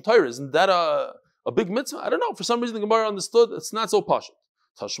to teach him Torah. Isn't that a big mitzvah? I don't know. For some reason the Gemara understood it's not so pashut.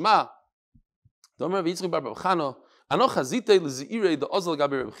 Tashma.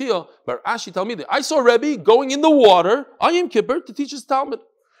 I saw Rebbe going in the water on Yom Kippur to teach his Talmud.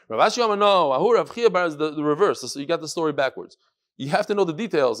 Rav Ashi Yoma, no. Rav Chia Bar is the reverse. So you got the story backwards. You have to know the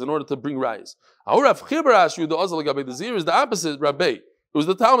details in order to bring rise. Rav Chia Bar Ashi, the Ozal Gabi the Zir is the opposite. Rabbi, it was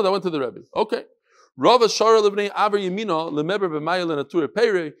the Talmud that went to the Rebbe. Okay. Rav Shara Lebnei Aver Yemino Lemeber B'Mayel Natur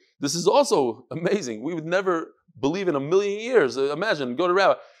Peire. This is also amazing. We would never believe in a million years. Imagine, go to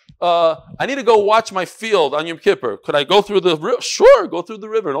Rabbi. I need to go watch my field on Yom Kippur. Could I go through the river? Sure, go through the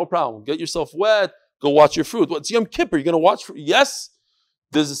river, no problem. Get yourself wet, go watch your fruit. What's Yom Kippur? You're going to watch fruit? Yes,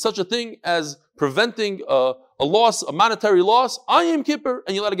 there's such a thing as preventing a loss, a monetary loss on Yom Kippur,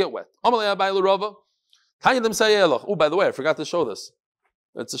 and you let it get wet. Oh, by the way, I forgot to show this.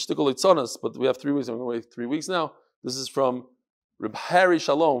 It's a shtickle itzonas, but we have 3 weeks. I'm going to wait 3 weeks now. This is from Reb Harry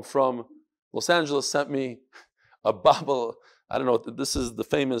Shalom from Los Angeles. Sent me a Bible. I don't know. This is the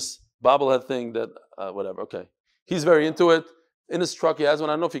famous bobblehead thing that whatever. Okay, he's very into it. In his truck, he has one.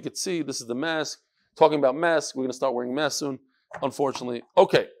 I don't know if you could see. This is the mask. Talking about masks, we're going to start wearing masks soon. Unfortunately,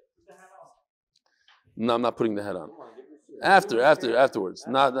 okay. No, I'm not putting the hat on. Afterwards.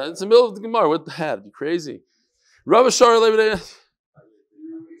 Not. It's the middle of the Gemara. What the hat? Are you crazy? Rav Shar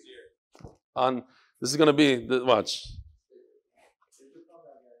on. This is going to be the watch.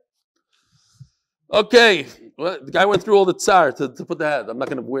 Okay, well, the guy went through all the tsar to put the hat. I'm not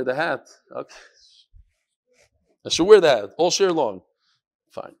going to wear the hat. Okay, I should wear the hat all year long.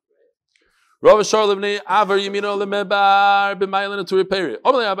 Fine. I have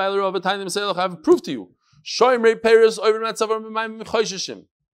proof to you. It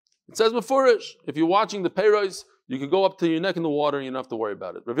says Mefurish, if you're watching the Peiros, you can go up to your neck in the water and you don't have to worry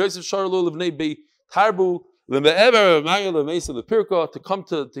about it. To come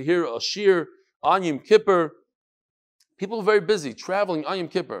to hear a shir on Yom Kippur, people are very busy traveling on Yom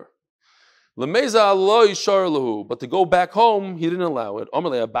Kippur. But to go back home, he didn't allow it.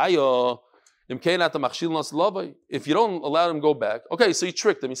 If you don't allow him to go back, okay, so he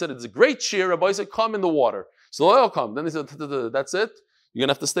tricked him. He said, it's a great shir. Rabbi said, come in the water. So they'll come. Then he said, that's it? You're going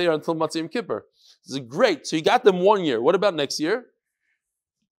to have to stay here until Matzah Yom Kippur. This is great. So he got them 1 year. What about next year?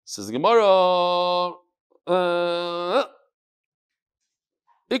 Says the Gemara, the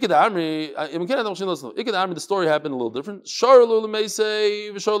story happened a little different.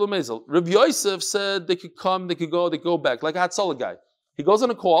 Reb Yosef said they could come, they could go back. Like a Hatzalah guy. He goes on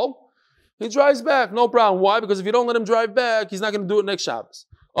a call, he drives back, no problem. Why? Because if you don't let him drive back, he's not going to do it next Shabbos.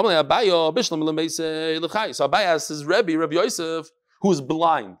 So Abai asks his Rebbe, Reb Yosef, who is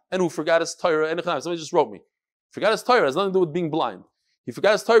blind and who forgot his Torah. Somebody just wrote me. Forgot his Torah. It has nothing to do with being blind. He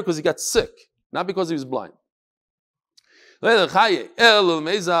forgot his Torah because he got sick, not because he was blind. But why?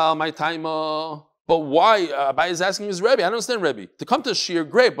 Abai is asking his Rebbe. I don't understand Rebbe. To come to Shir,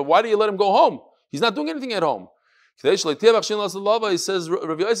 great, but why do you let him go home? He's not doing anything at home. He says,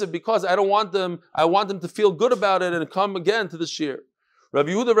 Rav Yosef, because I want them to feel good about it and come again to the Shir. Rav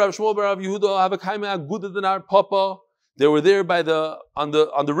Yehuda, Rav Shmuel, Rav Yehuda, Papa. They were there on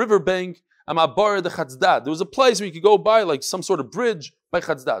the river bank. There was a place where you could go by, like some sort of bridge by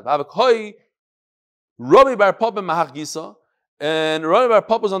Chazdad. Rabbi Bar Papa Mahach Gisa, and Rabbi Bar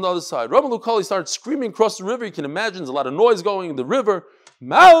Papa was on the other side. Rabbi Lukali started screaming across the river. You can imagine there's a lot of noise going in the river.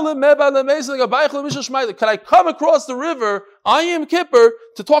 Can I come across the river, I am Kippur,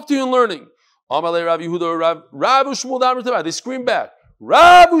 to talk to you in learning? They scream back,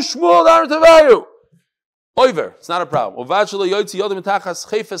 Rabu Shmuel Dar Tavayu. Over. It's not a problem. You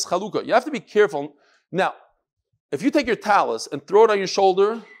have to be careful. Now, if you take your talus and throw it on your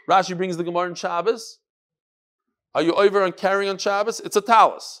shoulder, Rashi brings the Gemara in Shabbos. Are you over on carrying on Shabbos? It's a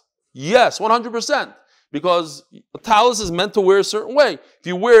talus. Yes, 100%. Because a talus is meant to wear a certain way. If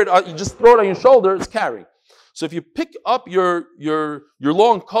you wear it, you just throw it on your shoulder, it's carrying. So if you pick up your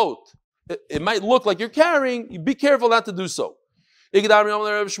long coat, it might look like you're carrying. You be careful not to do so. Okay,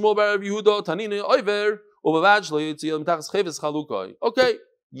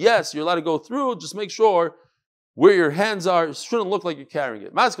 yes, you're allowed to go through. Just make sure where your hands are, it shouldn't look like you're carrying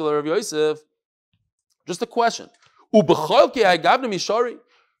it. Just a question.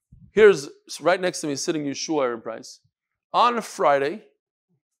 Here's right next to me sitting Yehoshua in Price. On a Friday,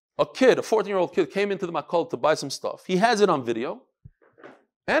 a 14-year-old kid, came into the Makol to buy some stuff. He has it on video.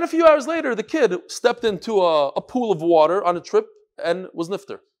 And a few hours later, the kid stepped into a pool of water on a trip and was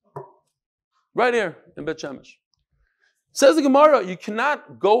nifter. Right here in Bet Shemesh. Says the Gemara, you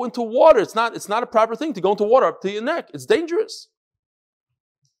cannot go into water. It's not a proper thing to go into water up to your neck. It's dangerous.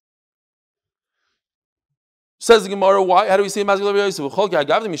 Says the Gemara, why? How do we say even in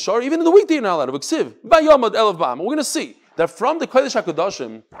the weekday you're not allowed to. We're going to see that from the Kodesh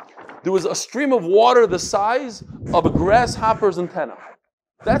HaKadoshim, there was a stream of water the size of a grasshopper's antenna.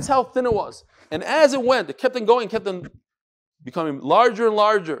 That's how thin it was. And as it went, it kept on going, kept on becoming larger and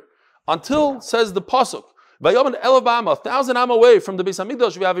larger, until, says the Pasuk, 1,000 am away from the Beis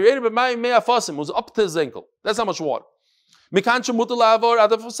Hamikdash, it was up to his ankle. That's how much water. So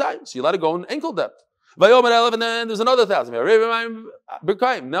you're allowed to go in ankle depth. And then there's another 1,000.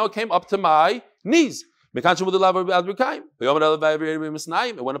 Now it came up to my knees. It went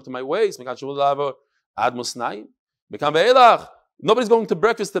up to my waist. Nobody's going to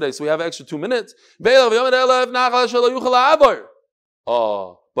breakfast today, so we have an extra 2 minutes. But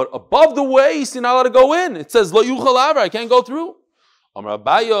above the waist, you're not allowed to go in. It says, Lo yuchal avar, I can't go through.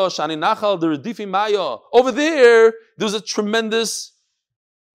 Over there, there's a tremendous,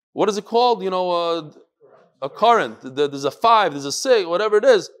 what is it called? A current. There's a 5, there's a 6, whatever it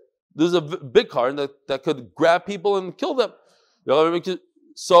is. There's a big current that could grab people and kill them.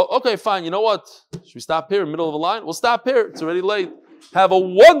 So, okay, fine. You know what? Should we stop here in the middle of the line? We'll stop here. It's already late. Have a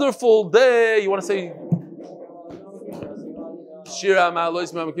wonderful day. You want to say Shira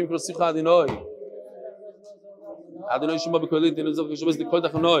Ma'alois Ma'amakim Krosicha Adinoi. Adinoi Shema B'kolit Dinozov Kishobes Dikot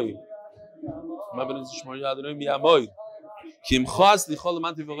Achanoi. Ma'benin Shmori Adinoi Mi'amoy. Kim Chas Lichol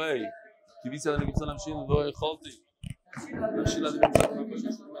Amanti Vorei. Kivitz Adinoi Gibson Amshin Vorei Cholti. Nashil Adinoi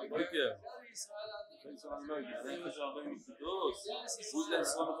Gibson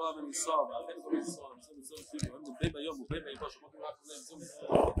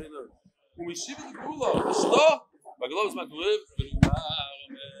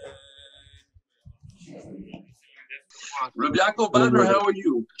Reb Yaakov Badner, how are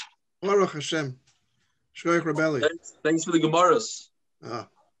you? Baruch Hashem. Shkoyach Reb Eli. Thanks for the Gemaras.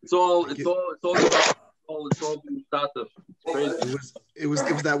 It's all about. It's all crazy. It was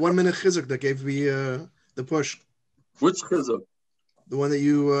that 1 minute chizuk that gave me the push. Which chizuk? The one that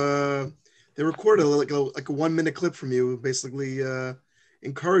you they recorded like a 1 minute clip from you, basically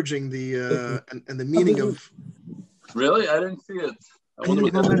encouraging the and the meaning of. Really, I didn't see it.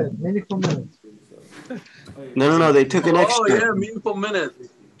 Meaningful minutes. No. They took an extra. Oh yeah, meaningful minute.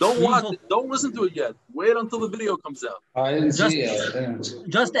 Don't watch it. Don't listen to it yet. Wait until the video comes out. I didn't see it.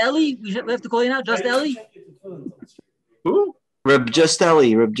 Just Eli? We have to call you now? Just Eli? Who? Reb Just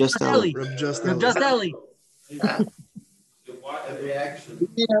Eli. Reb Just Eli. Reb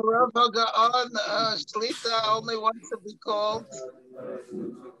on Shlita only wants to be called.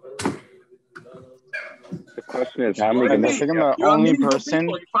 The question is, how many? I think I'm the only person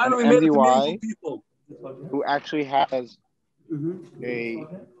in MDY who actually has a.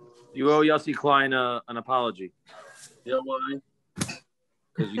 You owe Yossi Klein an apology. Yeah, why?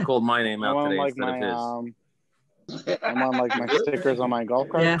 Because you called my name out today like instead of his. I'm on like my stickers on my golf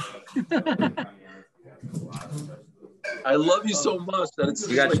cart. Yeah. I love you so much that it's.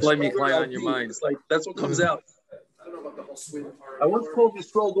 You got Shlomi Klein on your mind. It's like that's what comes out. I once called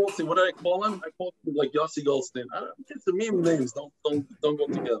Yisrael Goldstein. What did I call him? I called him like Yossi Goldstein. It's the meme names. Don't go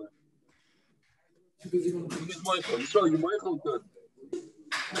together. Yisrael, you're Michael good.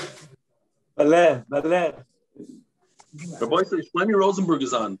 Bale. The boy says Shlomi Rosenberg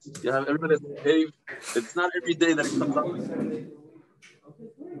is on. You have everybody has to behave. It's not every day that it comes out.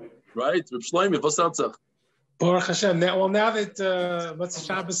 Right? Reb Shlomi, what's up, sir? Baruch Hashem. Now that Motzei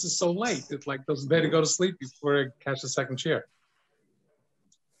Shabbos is so late, it's like those better go to sleep before I catch the second chair.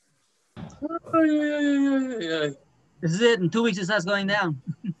 Yeah. This is it. In 2 weeks, it starts going down.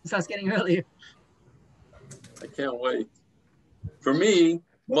 It starts getting earlier. I can't wait. For me,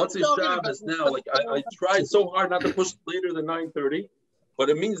 Motzei Shabbos now, like I tried so hard not to push later than 9:30, but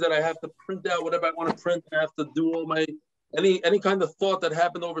it means that I have to print out whatever I want to print. I have to do all my any kind of thought that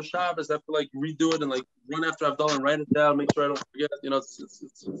happened over Shabbos. I have to like redo it and like run after I've done and write it down, make sure I don't forget. You know,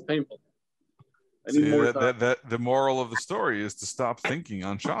 it's painful. I need more time. That the moral of the story is to stop thinking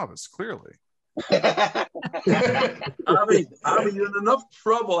on Shabbos. Clearly. Avi, you're in enough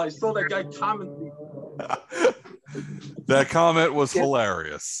trouble. I saw that guy commenting. That comment was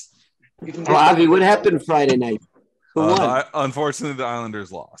hilarious. Well, Avi, what happened Friday night? Who won? Unfortunately, the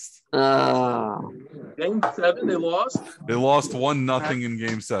Islanders lost. Game 7, they lost? They lost 1-0 in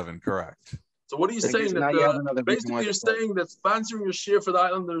Game 7, correct. So what are you saying? That basically you're saying that sponsoring your share for the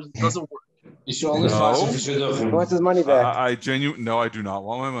Islanders doesn't work. You should only sponsor. He wants his money back. I do not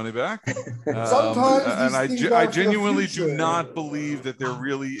want my money back. And I genuinely do not believe that there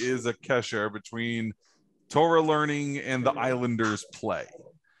really is a kesher between Torah learning and the Islanders play.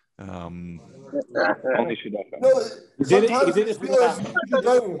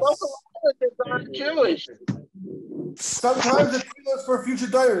 Jewish. Sometimes the is for future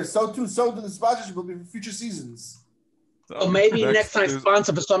diners. So do the sponsorship will be for future seasons. So maybe next time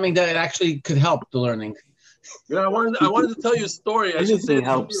sponsor for something that actually could help the learning. You know, I wanted to tell you a story. Anything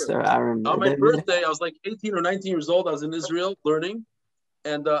helps, sir, Aaron. On my birthday, I was like 18 or 19 years old. I was in Israel learning,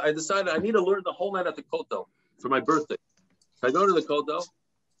 and I decided I need to learn the whole night at the Kotel for my birthday. So I go to the Kotel,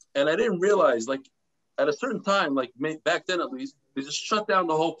 and I didn't realize, like, at a certain time, like back then at least, they just shut down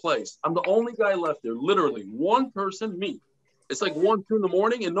the whole place. I'm the only guy left there, literally. One person, me. It's like 1, 2 in the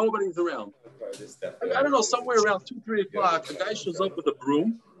morning, and nobody's around. I don't know, somewhere around 2, 3 o'clock, the guy shows up with a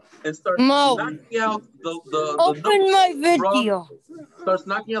broom and starts knocking out the Open my video. Starts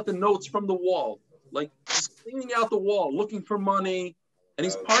knocking out the notes from the wall, like just cleaning out the wall, looking for money. And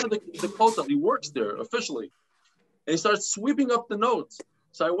he's part of the Kotel. He works there officially. And he starts sweeping up the notes.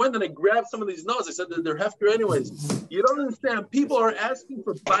 So I went and I grabbed some of these notes. I said that they're hefker anyways. You don't understand. People are asking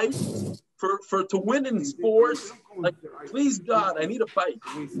for bites for to win in sports. Like, please God, I need a bite.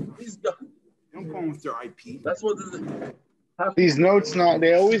 Please God. Don't call them with their IP. That's what these notes.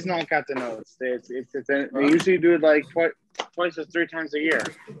 They always knock out the notes. They usually do it like twice or 3 times a year.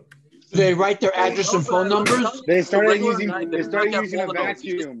 Do they write their address and phone numbers? They started using a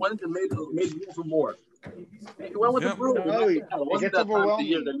vacuum. Went and made room for more. He went with the broom. It gets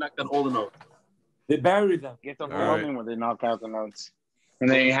overwhelming. They knocked out all the notes. They bury them. It gets overwhelming when they knock out the notes. And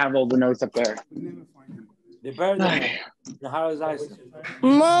they have all the notes up there. They bury them. The house ice.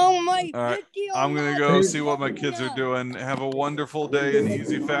 Mom, my video. I'm gonna go see what my kids are doing. Have a wonderful day and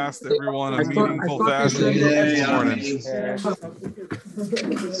easy fast, everyone. A meaningful fast this morning.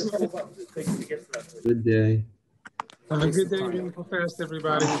 Good day. Have a good day, meaningful fast,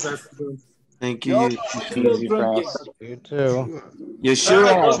 everybody. Thank you. Easy fast. You too.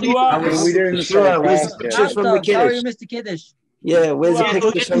 Yeshua. We didn't Where's the pictures from the How are Kiddush? you, Mr. Kiddush? Yeah, where's the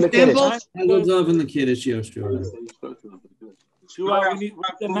pictures from the Kiddush? I was off in the Kiddush, Yehoshua. We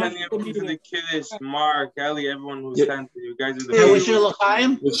welcome everyone to the Kiddush, Mark, Eli, everyone who sent to you guys. Are the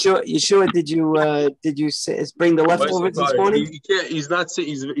Yeshua, did you bring the leftovers this morning? He can't. He's not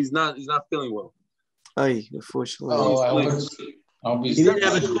feeling well. Ay, unfortunately. He didn't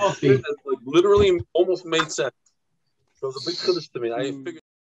have a coffee. Like, literally almost made sense. So it was a big Kiddush to me. I figured.